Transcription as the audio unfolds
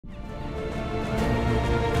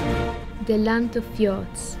the land of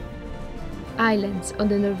fjords, islands on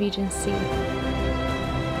the Norwegian Sea.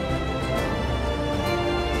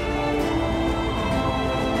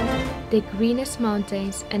 The greenest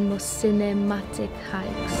mountains and most cinematic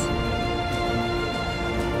hikes.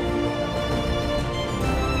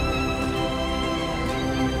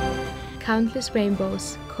 Countless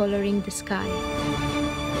rainbows coloring the sky.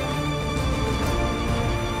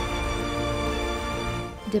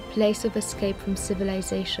 The place of escape from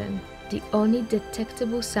civilization. The only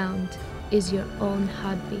detectable sound is your own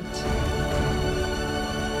heartbeat.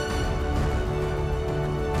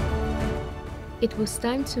 It was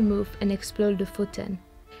time to move and explore Lofoten.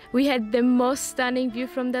 We had the most stunning view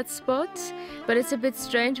from that spot, but it's a bit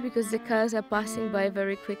strange because the cars are passing by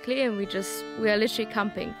very quickly and we are literally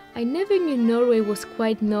camping. I never knew Norway was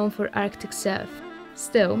quite known for Arctic surf.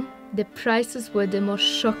 Still, the prices were the most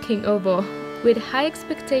shocking of all. With high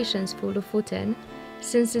expectations for Lofoten,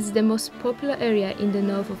 since it's the most popular area in the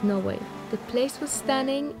north of Norway. The place was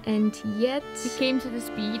stunning, and yet we came to this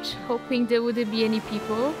beach hoping there wouldn't be any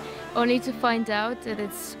people, only to find out that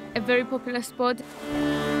it's a very popular spot.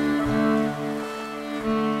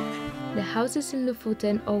 The houses in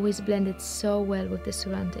Lofoten always blended so well with the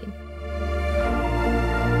surrounding.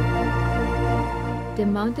 The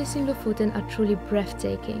mountains in Lofoten are truly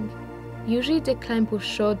breathtaking. Usually the climb was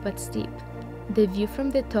short but steep. The view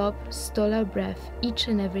from the top stole our breath each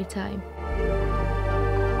and every time.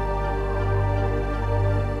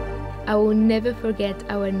 I will never forget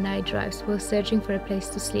our night drives while searching for a place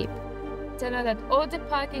to sleep. I know that all the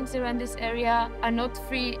parkings around this area are not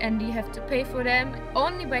free and you have to pay for them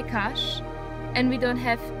only by cash, and we don't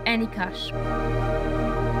have any cash.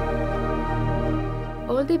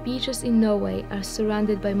 All the beaches in Norway are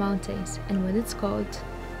surrounded by mountains, and when it's cold,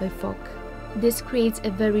 by fog. This creates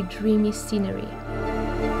a very dreamy scenery.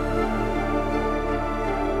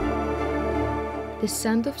 The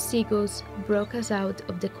sound of seagulls broke us out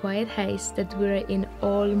of the quiet haze that we were in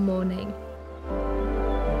all morning.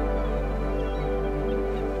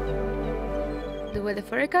 The weather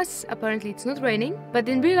forecast, apparently it's not raining, but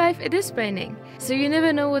in real life it is raining. So you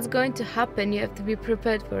never know what's going to happen. You have to be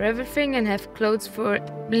prepared for everything and have clothes for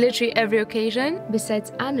literally every occasion.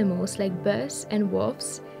 Besides animals like bears and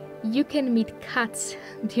wolves, you can meet cats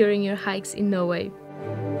during your hikes in Norway.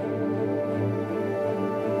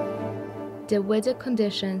 The weather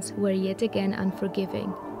conditions were yet again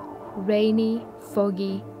unforgiving. Rainy,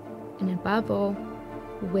 foggy, and above all,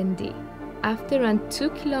 windy. After around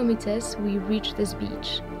 2 kilometers, we reached this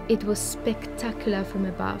beach. It was spectacular from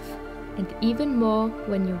above, and even more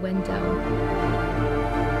when you went down.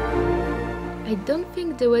 I don't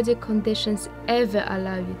think the weather conditions ever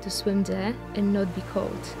allow you to swim there and not be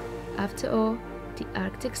cold. After all, the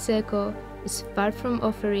Arctic Circle is far from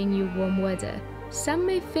offering you warm weather. Some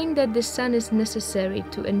may think that the sun is necessary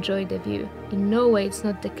to enjoy the view. In Norway, it's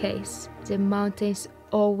not the case. The mountains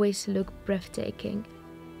always look breathtaking.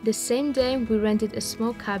 The same day, we rented a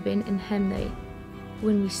small cabin in Hemnøy.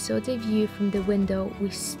 When we saw the view from the window, we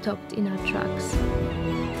stopped in our tracks.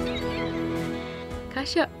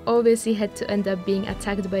 Kasia obviously had to end up being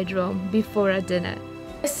attacked by a drone before our dinner.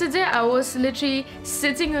 Yesterday I was literally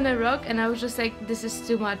sitting on a rock and I was just like, this is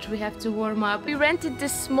too much, we have to warm up. We rented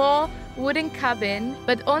this small wooden cabin,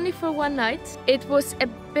 but only for one night. It was a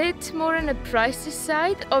bit more on the pricey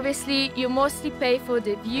side. Obviously you mostly pay for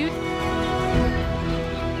the view.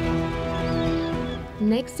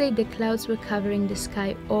 Next day the clouds were covering the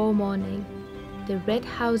sky all morning. The red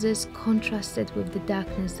houses contrasted with the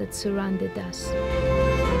darkness that surrounded us.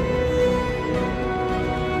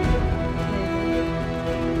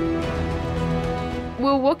 We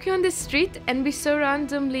were walking on the street and we saw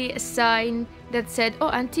randomly a sign that said, oh,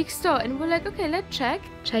 antique store, and we're like, okay, let's check.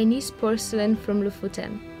 Chinese porcelain from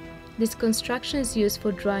Lofoten. This construction is used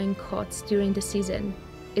for drying cots during the season.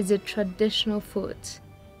 It's a traditional food.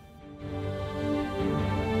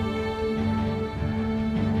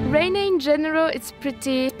 Reyne in general, it's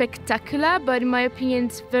pretty spectacular, but in my opinion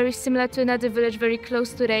it's very similar to another village very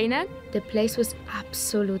close to Reyne. The place was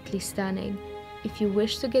absolutely stunning. If you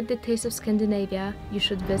wish to get the taste of Scandinavia, you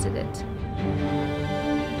should visit it.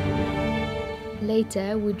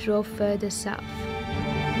 Later, we drove further south.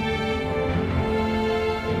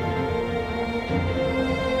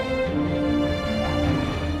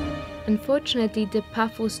 Unfortunately, the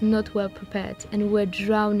path was not well prepared and we were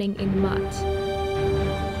drowning in mud.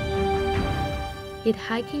 Yet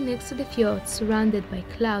hiking next to the fjord, surrounded by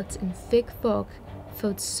clouds and thick fog,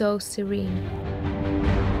 felt so serene.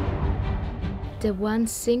 The one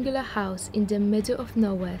singular house in the middle of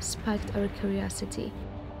nowhere sparked our curiosity.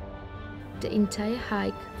 The entire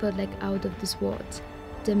hike felt like out of this world.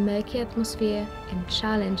 the murky atmosphere and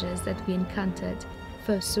challenges that we encountered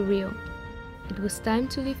felt surreal. It was time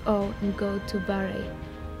to leave Å and go to Vaeroy.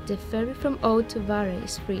 The ferry from Å to Vaeroy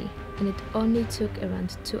is free, and it only took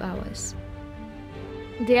around 2 hours.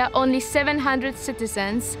 There are only 700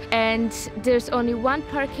 citizens and there's only one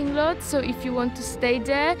parking lot, so if you want to stay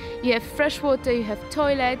there, you have fresh water, you have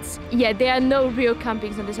toilets. Yeah, there are no real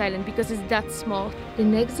campings on this island because it's that small. The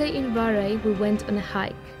next day in Vaeroy, we went on a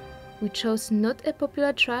hike. We chose not a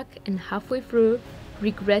popular track and halfway through,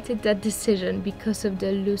 regretted that decision because of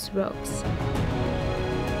the loose rocks.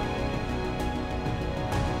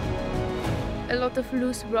 A lot of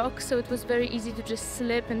loose rocks, so it was very easy to just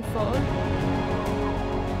slip and fall.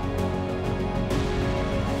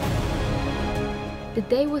 The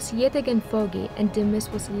day was yet again foggy and the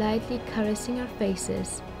mist was lightly caressing our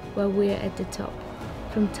faces while we were at the top.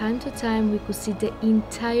 From time to time we could see the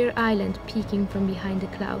entire island peeking from behind the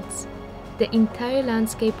clouds. The entire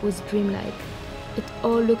landscape was dreamlike. It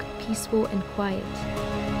all looked peaceful and quiet.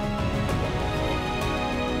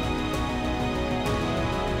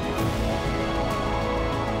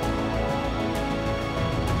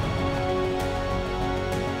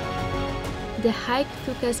 The hike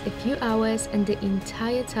took us a few hours and the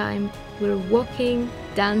entire time we were walking,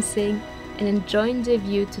 dancing and enjoying the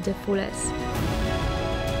view to the fullest.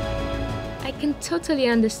 I can totally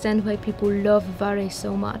understand why people love Vaeroy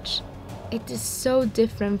so much. It is so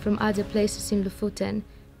different from other places in Lofoten.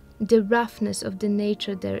 The roughness of the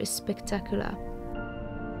nature there is spectacular.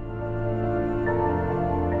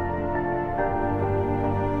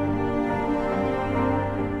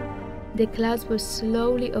 The clouds were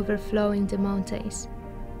slowly overflowing the mountains.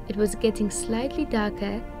 It was getting slightly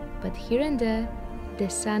darker, but here and there, the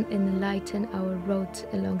sun enlightened our road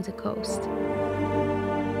along the coast.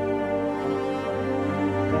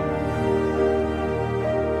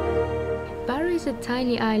 Vaeroy is a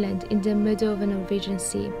tiny island in the middle of the Norwegian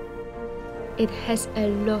Sea. It has a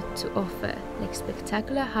lot to offer, like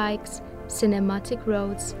spectacular hikes, cinematic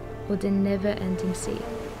roads, or the never-ending sea.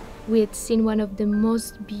 We had seen one of the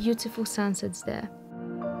most beautiful sunsets there.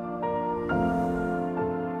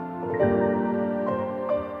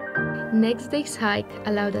 Next day's hike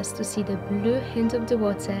allowed us to see the blue hint of the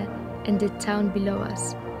water and the town below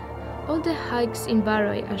us. All the hikes in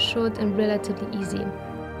Vaeroy are short and relatively easy.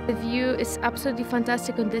 The view is absolutely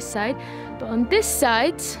fantastic on this side, but on this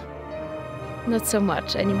side, not so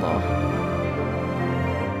much anymore.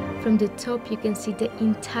 From the top you can see the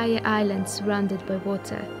entire island surrounded by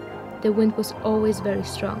water. The wind was always very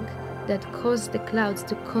strong. That caused the clouds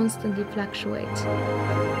to constantly fluctuate.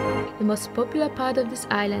 The most popular part of this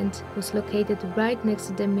island was located right next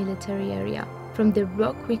to the military area. From the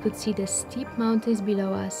rock we could see the steep mountains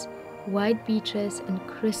below us, wide beaches and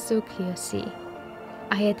crystal clear sea.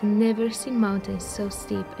 I had never seen mountains so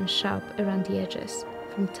steep and sharp around the edges.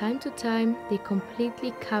 From time to time they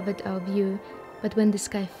completely covered our view, but when the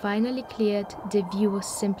sky finally cleared, the view was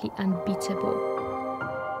simply unbeatable.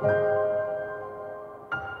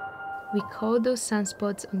 We call those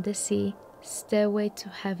sunspots on the sea Stairway to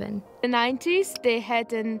Heaven. In the 90s they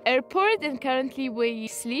had an airport and currently we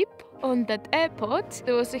sleep on that airport.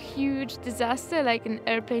 There was a huge disaster, like an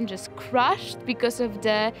airplane just crashed because of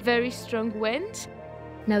the very strong wind.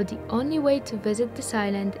 Now the only way to visit this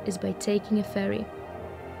island is by taking a ferry.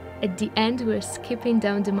 At the end we're skipping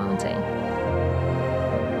down the mountain.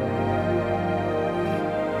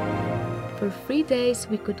 For 3 days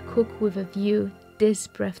we could cook with a view this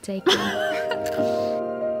breathtaking.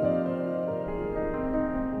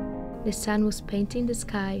 The sun was painting the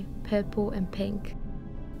sky purple and pink.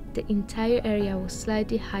 The entire area was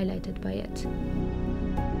slightly highlighted by it.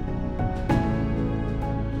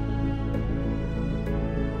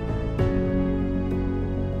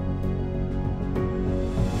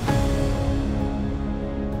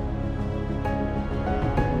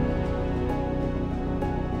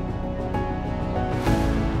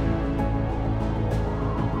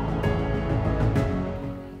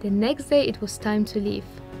 The next day it was time to leave.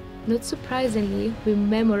 Not surprisingly, we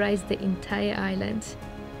memorized the entire island.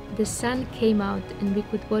 The sun came out and we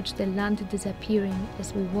could watch the land disappearing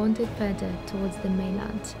as we wandered further towards the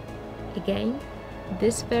mainland. Again,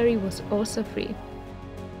 this ferry was also free.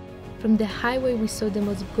 From the highway we saw the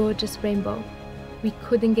most gorgeous rainbow. We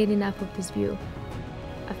couldn't get enough of this view.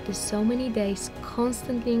 After so many days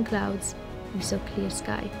constantly in clouds, we saw clear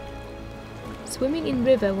sky. Swimming in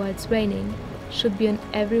river while it's raining should be on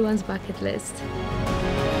everyone's bucket list.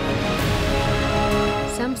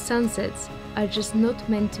 Some sunsets are just not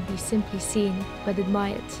meant to be simply seen but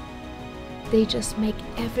admired. They just make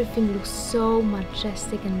everything look so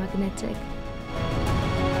majestic and magnetic.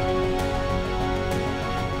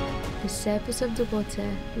 surface of the water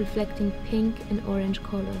reflecting pink and orange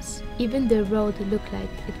colors. Even the road looked like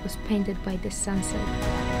it was painted by the sunset.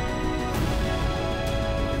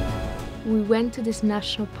 We went to this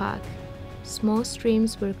national park. Small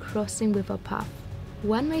streams were crossing with our path.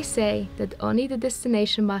 One may say that only the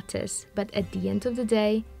destination matters, but at the end of the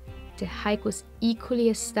day, the hike was equally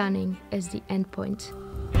as stunning as the endpoint.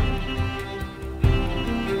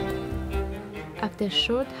 After a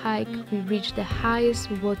short hike, we reached the highest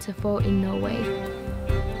waterfall in Norway.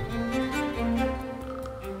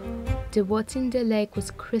 The water in the lake was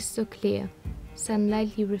crystal clear,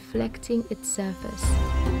 sunlightly reflecting its surface.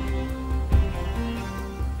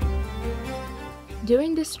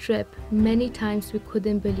 During this trip, many times we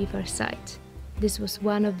couldn't believe our sight. This was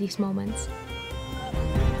one of these moments.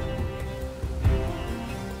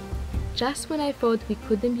 Just when I thought we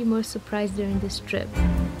couldn't be more surprised during this trip,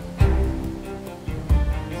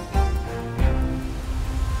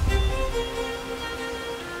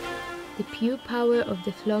 the pure power of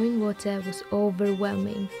the flowing water was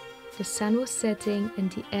overwhelming. The sun was setting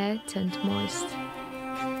and the air turned moist.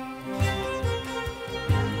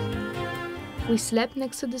 We slept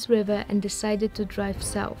next to this river and decided to drive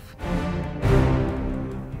south.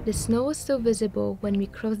 The snow was still visible when we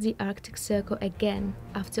crossed the Arctic Circle again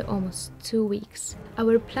after almost 2 weeks.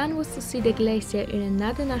 Our plan was to see the glacier in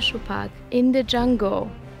another national park in the jungle.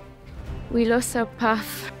 We lost our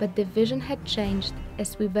path, but the vision had changed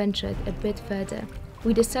as we ventured a bit further.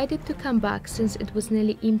 We decided to come back since it was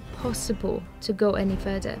nearly impossible to go any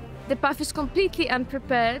further. The path is completely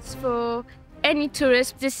unprepared for any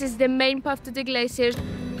tourist. This is the main path to the glacier.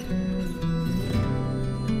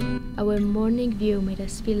 Our morning view made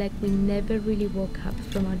us feel like we never really woke up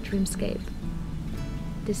from our dreamscape.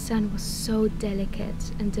 The sun was so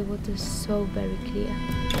delicate and the water so very clear.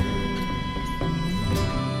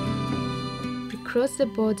 We crossed the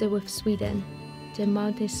border with Sweden. The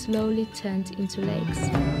mountains slowly turned into lakes.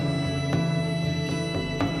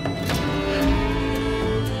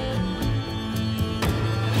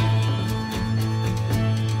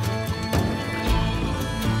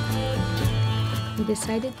 We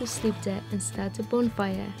decided to sleep there and start a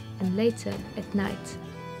bonfire, and later, at night,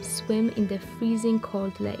 swim in the freezing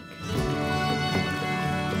cold lake.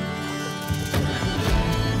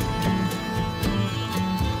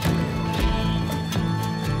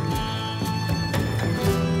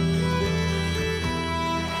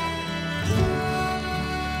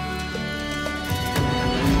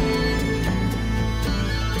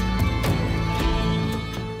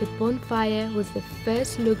 The bonfire was the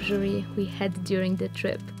first luxury we had during the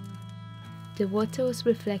trip. The water was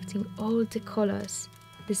reflecting all the colors.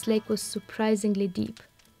 This lake was surprisingly deep.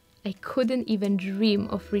 I couldn't even dream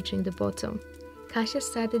of reaching the bottom. Kasia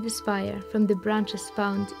started this fire from the branches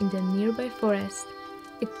found in the nearby forest.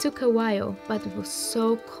 It took a while, but it was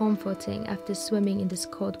so comforting after swimming in this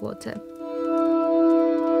cold water.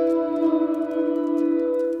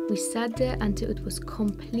 We sat there until it was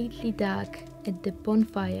completely dark, and the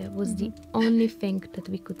bonfire was the only thing that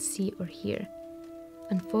we could see or hear.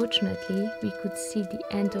 Unfortunately, we could see the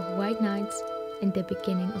end of white nights and the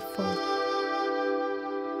beginning of fall.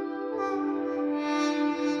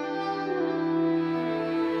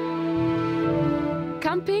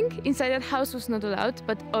 Camping inside that house was not allowed,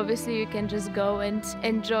 but obviously you can just go and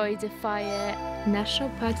enjoy the fire. National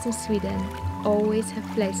parks in Sweden always have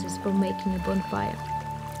places for making a bonfire.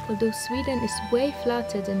 Although Sweden is way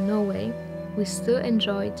flatter than Norway, we still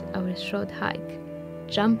enjoyed our short hike.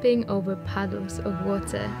 Jumping over puddles of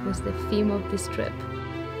water was the theme of this trip.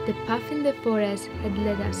 The path in the forest had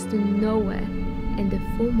led us to nowhere, and the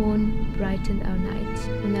full moon brightened our night.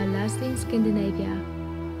 On our last day in Scandinavia,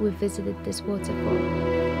 we visited this waterfall.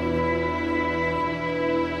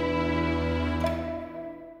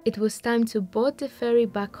 It was time to board the ferry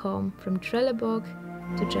back home from Trelleborg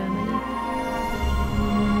to Germany.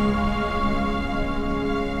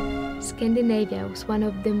 Scandinavia was one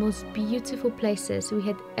of the most beautiful places we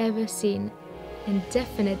had ever seen, and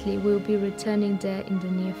definitely we'll be returning there in the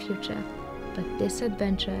near future. But this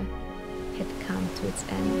adventure had come to its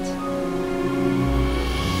end.